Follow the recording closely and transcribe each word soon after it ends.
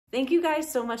Thank you guys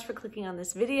so much for clicking on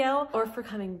this video or for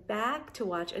coming back to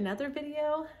watch another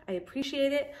video. I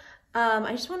appreciate it.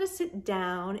 I just want to sit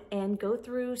down and go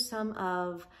through some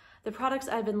of the products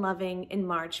I've been loving in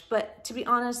March, but to be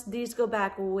honest, these go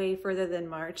back way further than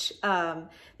March.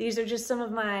 These are just some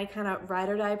of my kind of ride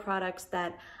or die products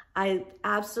that I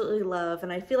absolutely love,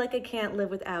 and I feel like I can't live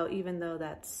without, even though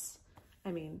that's,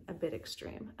 I mean, a bit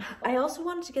extreme. I also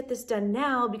wanted to get this done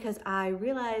now because I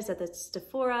realized that the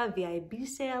SEPHORA VIB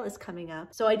sale is coming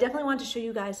up. So I definitely want to show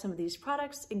you guys some of these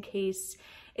products in case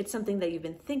it's something that you've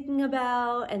been thinking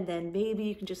about, and then maybe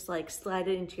you can just like slide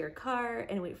it into your cart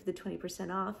and wait for the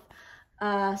 20%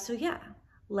 off. So yeah,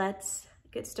 let's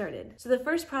get started. So the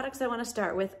first products I want to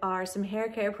start with are some hair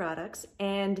care products.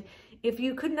 And if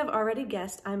you couldn't have already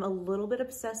guessed, I'm a little bit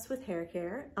obsessed with hair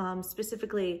care,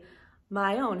 specifically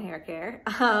my own hair care.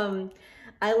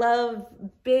 I love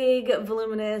big,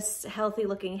 voluminous, healthy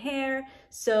looking hair.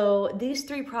 So these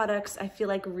three products I feel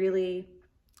like really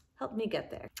helped me get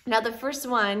there. Now the first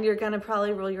one, you're gonna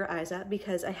probably roll your eyes at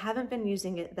because I haven't been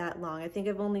using it that long. I think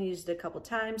I've only used it a couple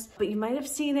times, but you might have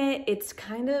seen it. It's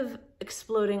kind of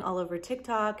exploding all over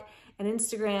TikTok and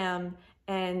Instagram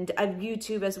and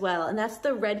YouTube as well. And that's the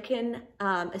Redken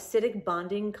Acidic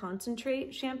Bonding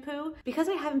Concentrate Shampoo. Because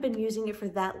I haven't been using it for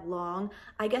that long,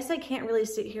 I guess I can't really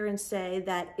sit here and say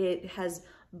that it has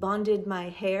bonded my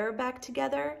hair back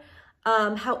together.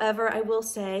 However, I will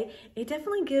say it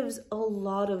definitely gives a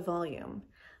lot of volume.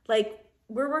 Like,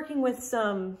 we're working with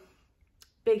some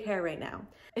big hair right now.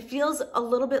 It feels a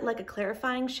little bit like a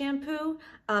clarifying shampoo.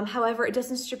 However, it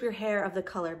doesn't strip your hair of the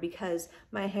color because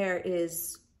my hair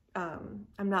is, I'm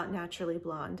not naturally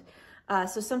blonde.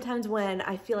 So sometimes when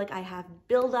I feel like I have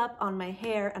buildup on my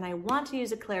hair and I want to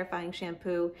use a clarifying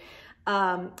shampoo,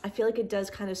 I feel like it does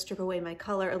kind of strip away my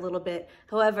color a little bit.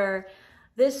 However,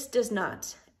 this does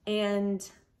not. And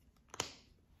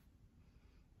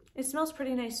it smells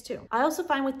pretty nice too. I also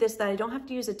find with this that I don't have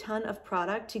to use a ton of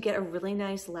product to get a really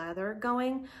nice lather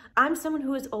going. I'm someone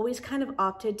who has always kind of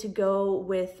opted to go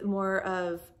with more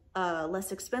of a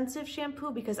less expensive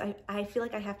shampoo because I feel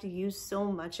like I have to use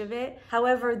so much of it.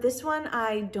 However, this one,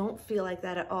 I don't feel like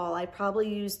that at all. I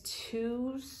probably use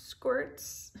 2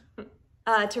 squirts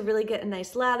to really get a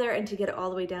nice lather and to get it all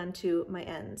the way down to my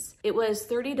ends. It was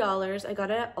 $30. I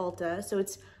got it at Ulta, so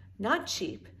it's not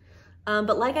cheap.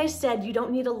 But like I said, you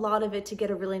don't need a lot of it to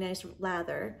get a really nice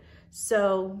lather.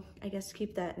 So I guess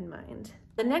keep that in mind.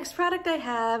 The next product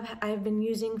I've been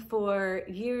using for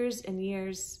years and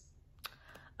years.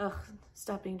 Ugh,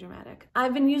 stop being dramatic.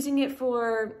 I've been using it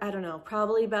for, I don't know,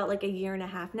 probably about like a year and a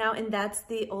half now, and that's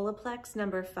the Olaplex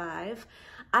No. 5.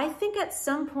 I think at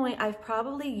some point I've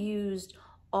probably used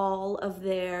all of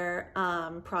their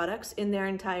products in their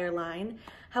entire line.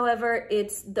 However,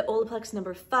 it's the Olaplex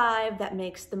No. 5 that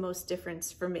makes the most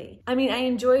difference for me. I mean, I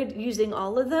enjoyed using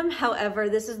all of them. However,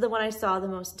 this is the one I saw the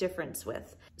most difference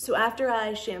with. So after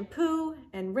I shampoo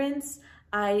and rinse,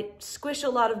 I squish a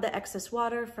lot of the excess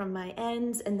water from my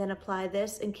ends and then apply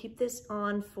this and keep this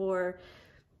on for,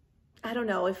 I don't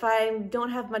know, if I don't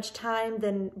have much time,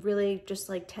 then really just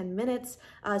like 10 minutes.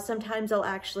 Sometimes I'll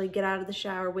actually get out of the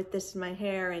shower with this in my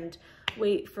hair and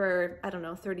wait for, I don't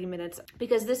know, 30 minutes,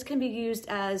 because this can be used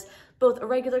as both a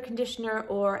regular conditioner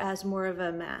or as more of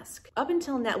a mask. Up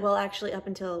until now, well, actually up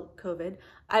until COVID,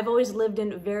 I've always lived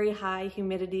in very high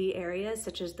humidity areas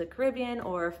such as the Caribbean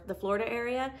or the Florida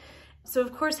area. So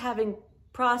of course, having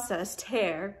processed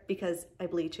hair, because I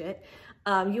bleach it,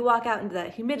 you walk out into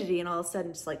that humidity and all of a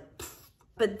sudden it's like, pfft.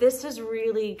 But this has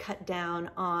really cut down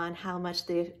on how much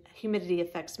the humidity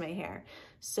affects my hair.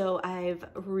 So I've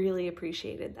really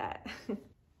appreciated that.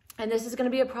 And this is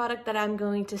gonna be a product that I'm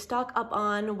going to stock up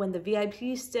on when the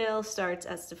VIP sale starts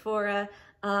at Sephora.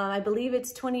 I believe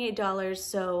it's $28,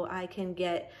 so I can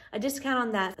get a discount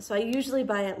on that. So I usually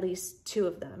buy at least 2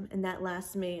 of them, and that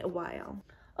lasts me a while.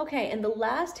 Okay, and the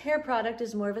last hair product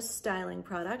is more of a styling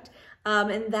product,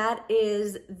 and that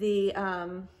is the,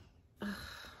 I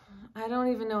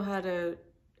don't even know how to,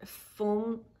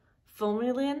 foamulant.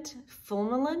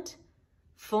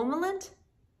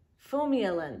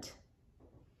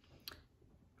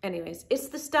 Anyways, it's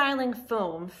the styling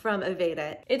foam from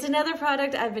Aveda. It's another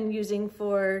product I've been using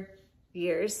for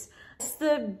years. It's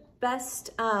the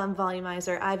best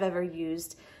volumizer I've ever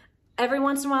used. Every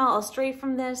once in a while, I'll stray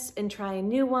from this and try a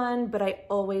new one, but I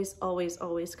always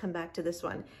come back to this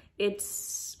one.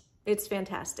 It's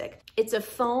fantastic. It's a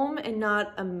foam and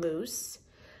not a mousse.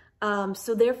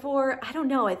 So therefore, I don't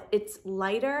know, it's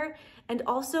lighter. And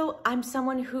also, I'm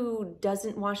someone who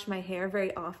doesn't wash my hair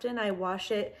very often. I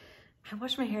wash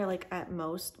my hair like at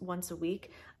most once a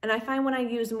week. And I find when I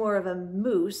use more of a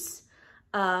mousse,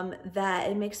 that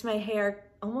it makes my hair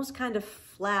almost kind of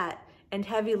flat and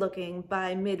heavy looking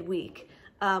by midweek.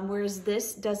 Whereas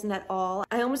this doesn't at all.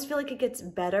 I almost feel like it gets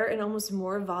better and almost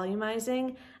more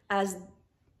volumizing as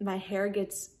my hair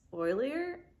gets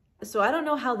oilier. So I don't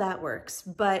know how that works,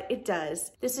 but it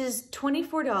does. This is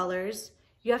 $24.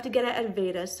 You have to get it at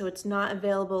Aveda, so it's not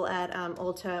available at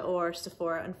Ulta or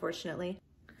Sephora, unfortunately.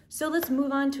 So let's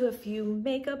move on to a few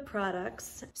makeup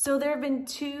products. So there have been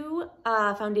two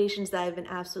foundations that I've been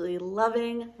absolutely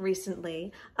loving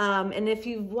recently. And if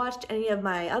you've watched any of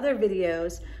my other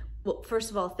videos, well,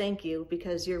 first of all, thank you,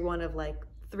 because you're one of like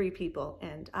 3 people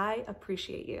and I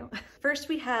appreciate you. First,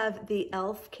 we have the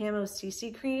e.l.f. Camo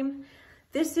CC Cream.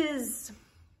 This is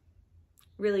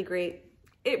really great.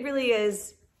 It really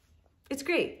is. It's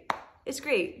great. It's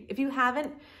great. If you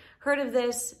haven't heard of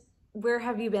this, where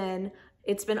have you been?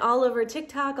 It's been all over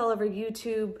TikTok, all over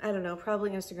YouTube, I don't know,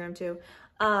 probably Instagram too.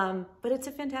 But it's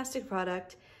a fantastic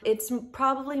product. It's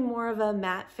probably more of a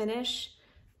matte finish,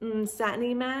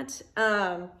 satiny matte.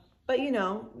 But you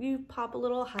know, you pop a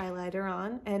little highlighter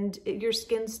on and your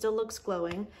skin still looks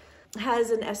glowing. It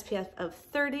has an SPF of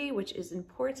 30, which is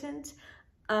important.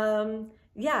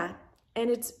 Yeah, and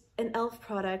it's an e.l.f.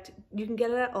 product. You can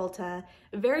get it at Ulta,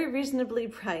 very reasonably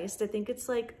priced. I think it's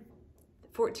like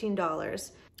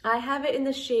 $14. I have it in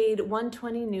the shade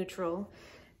 120 Neutral,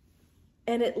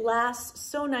 and it lasts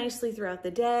so nicely throughout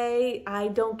the day. I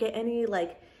don't get any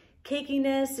like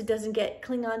cakiness. It doesn't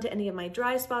cling on to any of my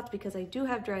dry spots because I do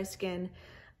have dry skin.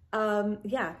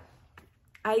 Yeah,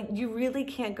 you really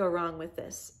can't go wrong with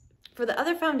this. For the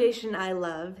other foundation I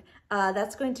love,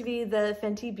 that's going to be the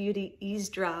Fenty Beauty Ease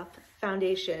Drop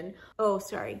foundation. Oh,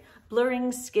 sorry,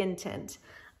 Blurring Skin Tint.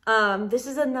 This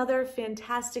is another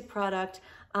fantastic product.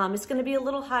 It's gonna be a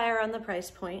little higher on the price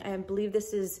point. I believe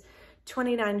this is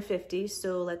 $29.50,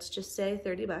 so let's just say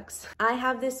 30 bucks. I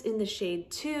have this in the shade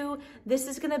 2. This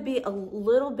is gonna be a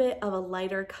little bit of a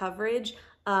lighter coverage,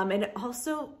 and it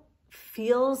also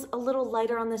feels a little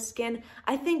lighter on the skin.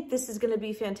 I think this is gonna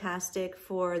be fantastic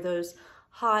for those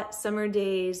hot summer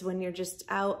days when you're just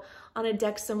out on a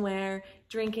deck somewhere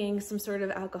drinking some sort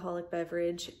of alcoholic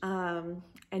beverage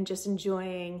and just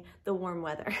enjoying the warm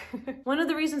weather. One of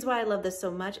the reasons why I love this so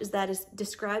much is that it's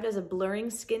described as a blurring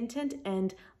skin tint,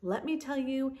 and let me tell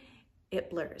you, it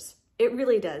blurs. It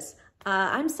really does.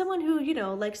 I'm someone who, you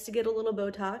know, likes to get a little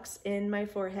Botox in my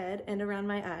forehead and around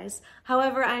my eyes.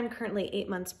 However, I'm currently 8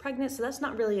 months pregnant, so that's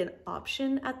not really an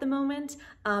option at the moment.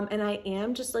 And I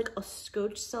am just like a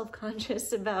scotch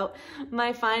self-conscious about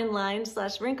my fine lines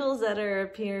 / wrinkles that are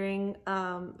appearing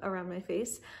around my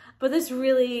face. But this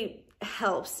really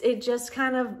helps. It just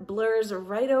kind of blurs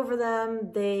right over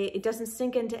them. It doesn't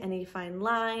sink into any fine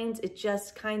lines. It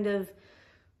just kind of,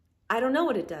 I don't know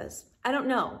what it does. I don't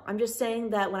know. I'm just saying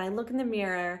that when I look in the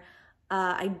mirror,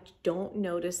 I don't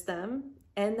notice them,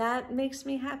 and that makes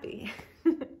me happy.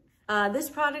 This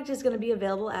product is going to be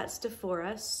available at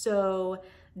Sephora, so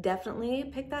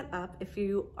definitely pick that up if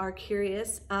you are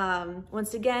curious.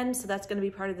 Once again, so that's going to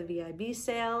be part of the VIB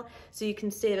sale, so you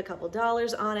can save a couple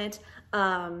dollars on it.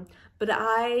 But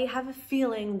I have a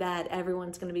feeling that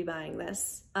everyone's going to be buying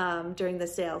this during the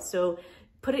sale, so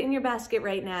put it in your basket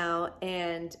right now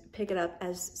and pick it up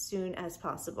as soon as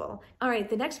possible. All right,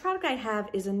 the next product I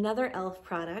have is another e.l.f.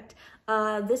 product.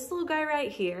 This little guy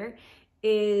right here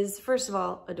is, first of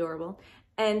all, adorable.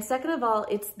 And second of all,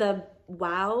 it's the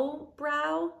Wow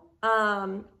Brow.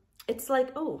 It's like,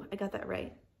 oh, I got that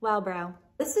right. Wow Brow.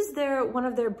 This is one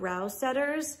of their brow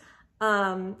setters.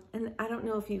 And I don't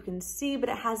know if you can see, but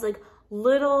it has like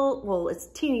little, well, it's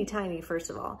teeny tiny, first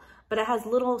of all, but it has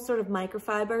little sort of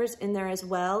microfibers in there as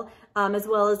well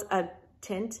as a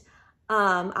tint.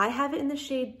 I have it in the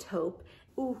shade Taupe.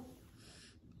 Ooh,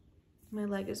 my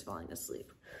leg is falling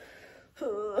asleep.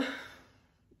 Oh,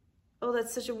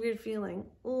 that's such a weird feeling.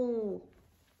 Ooh.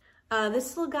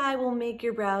 This little guy will make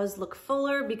your brows look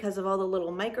fuller because of all the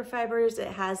little microfibers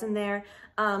it has in there,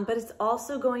 but it's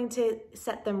also going to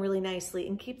set them really nicely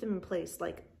and keep them in place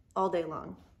like all day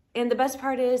long. And the best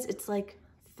part is it's like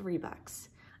 $3.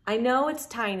 I know it's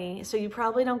tiny, so you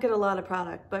probably don't get a lot of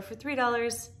product, but for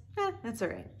 $3, that's all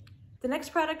right. The next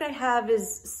product I have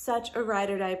is such a ride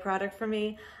or die product for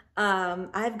me.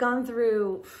 I've gone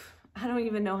through, I don't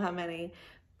even know how many,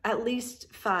 at least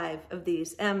 5 of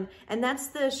these. And that's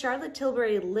the Charlotte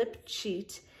Tilbury Lip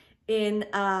Cheat in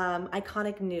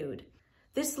Iconic Nude.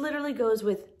 This literally goes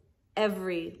with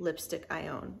every lipstick I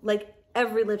own, like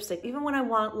every lipstick. Even when I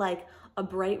want like a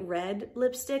bright red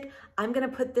lipstick, I'm gonna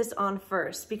put this on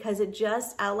first because it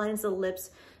just outlines the lips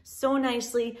so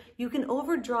nicely. You can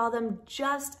overdraw them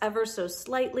just ever so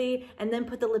slightly and then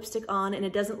put the lipstick on, and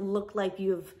it doesn't look like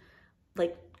you've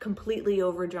like completely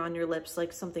overdrawn your lips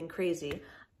like something crazy.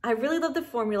 I really love the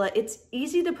formula. It's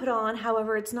easy to put on,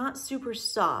 however, it's not super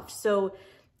soft, so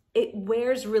it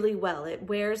wears really well. It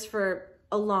wears for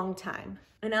a long time.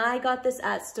 And I got this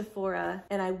at Sephora,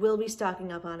 and I will be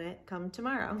stocking up on it come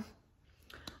tomorrow.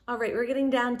 All right, we're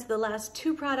getting down to the last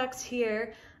 2 products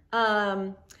here.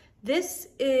 This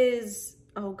is,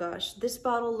 oh gosh, this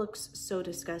bottle looks so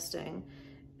disgusting.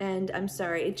 And I'm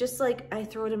sorry, it just like, I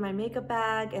throw it in my makeup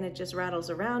bag and it just rattles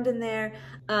around in there.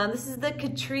 This is the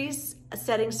Catrice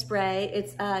Setting Spray.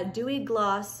 It's a Dewy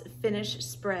Gloss Finish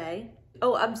Spray.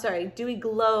 Oh, I'm sorry, Dewy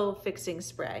Glow Fixing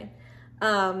Spray.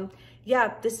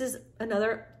 Yeah, this is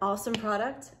another awesome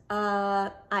product.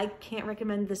 I can't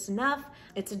recommend this enough.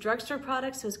 It's a drugstore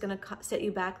product, so it's gonna set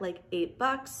you back like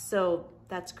 $8, so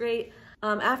that's great.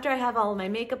 After I have all of my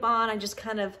makeup on, I just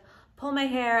kind of pull my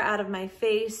hair out of my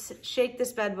face, shake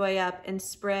this bad boy up, and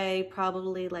spray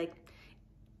probably like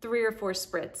 3 or 4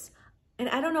 spritz. And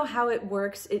I don't know how it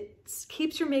works. It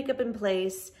keeps your makeup in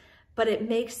place, but it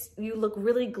makes you look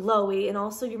really glowy, and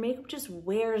also your makeup just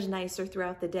wears nicer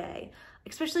throughout the day.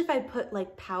 Especially if I put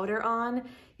like powder on,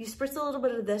 you spritz a little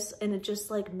bit of this and it just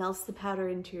like melts the powder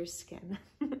into your skin.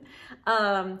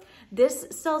 This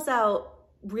sells out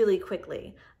really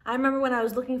quickly. I remember when I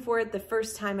was looking for it the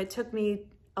first time, it took me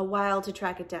a while to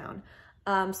track it down.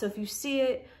 So if you see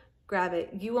it, grab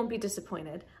it. You won't be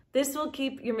disappointed. This will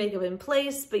keep your makeup in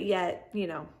place, but yet, you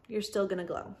know, you're still gonna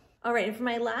glow. All right, and for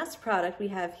my last product we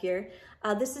have here,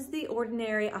 this is the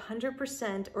Ordinary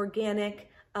 100% organic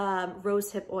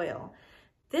rosehip oil.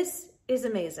 This is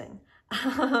amazing.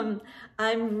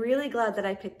 I'm really glad that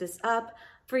I picked this up.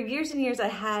 For years and years, I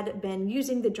had been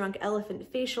using the Drunk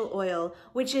Elephant facial oil,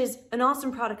 which is an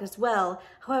awesome product as well.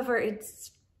 However,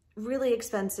 it's really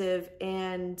expensive,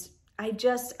 and I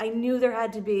knew there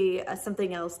had to be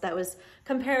something else that was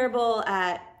comparable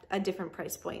at a different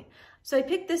price point. So I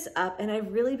picked this up and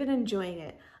I've really been enjoying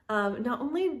it. Not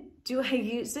only do I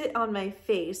use it on my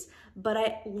face, but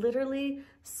I literally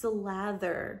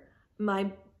slather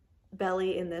my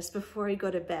belly in this before I go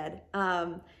to bed.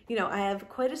 You know, I have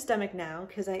quite a stomach now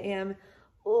because I am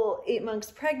 8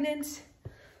 months pregnant.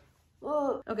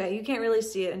 Oh, okay, you can't really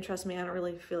see it, and trust me, I don't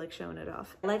really feel like showing it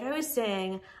off. Like I was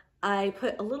saying, I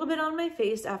put a little bit on my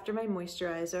face after my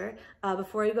moisturizer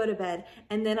before I go to bed,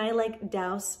 and then I like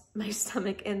douse my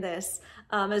stomach in this,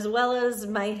 as well as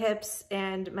my hips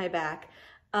and my back.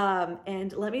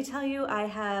 And let me tell you, I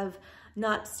have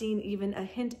not seen even a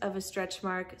hint of a stretch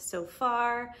mark so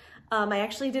far. I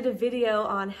actually did a video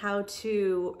on how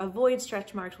to avoid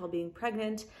stretch marks while being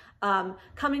pregnant,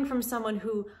 coming from someone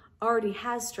who already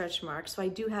has stretch marks, so I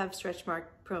do have stretch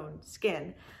mark prone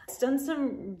skin. It's done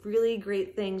some really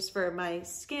great things for my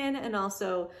skin and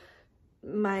also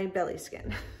my belly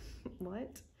skin.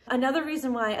 What? Another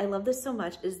reason why I love this so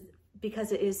much is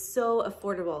because it is so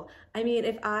affordable. I mean,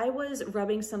 if I was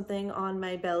rubbing something on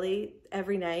my belly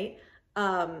every night,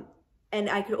 and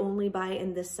I could only buy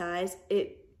in this size,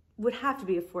 it would have to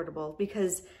be affordable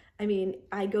because, I mean,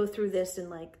 I go through this in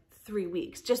like 3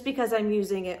 weeks just because I'm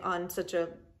using it on such a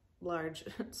large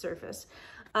surface.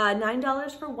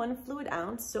 $9 for 1 fluid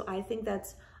ounce, so I think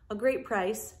that's a great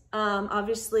price.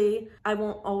 Obviously, I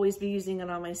won't always be using it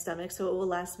on my stomach, so it will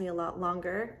last me a lot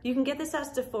longer. You can get this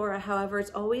at Sephora, however,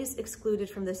 it's always excluded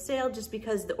from the sale just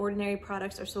because the Ordinary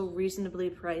products are so reasonably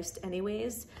priced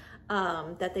anyways,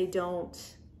 that they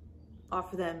don't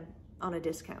offer them on a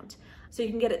discount. So you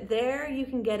can get it there, you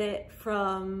can get it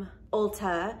from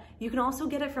Ulta, you can also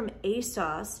get it from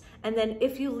ASOS, and then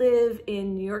if you live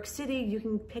in New York City, you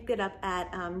can pick it up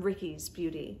at Ricky's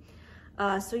Beauty.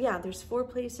 So yeah, there's 4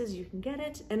 places you can get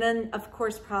it, and then of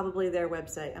course probably their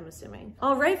website, I'm assuming.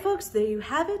 All right folks, there you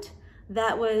have it.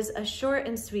 That was a short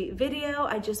and sweet video.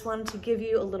 I just wanted to give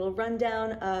you a little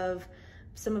rundown of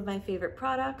some of my favorite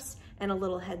products and a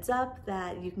little heads up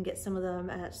that you can get some of them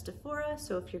at Sephora,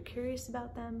 so if you're curious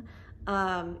about them,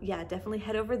 yeah, definitely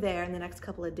head over there in the next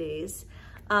couple of days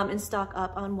and stock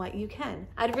up on what you can.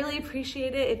 I'd really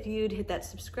appreciate it if you'd hit that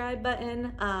subscribe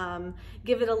button,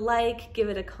 give it a like, give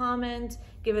it a comment,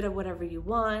 give it a whatever you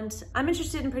want. I'm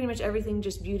interested in pretty much everything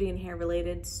just beauty and hair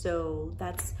related, so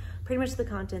that's pretty much the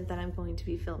content that I'm going to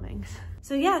be filming.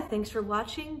 So yeah, thanks for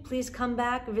watching. Please come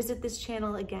back, visit this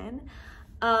channel again.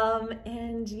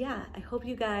 And yeah, I hope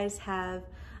you guys have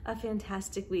a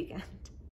fantastic weekend.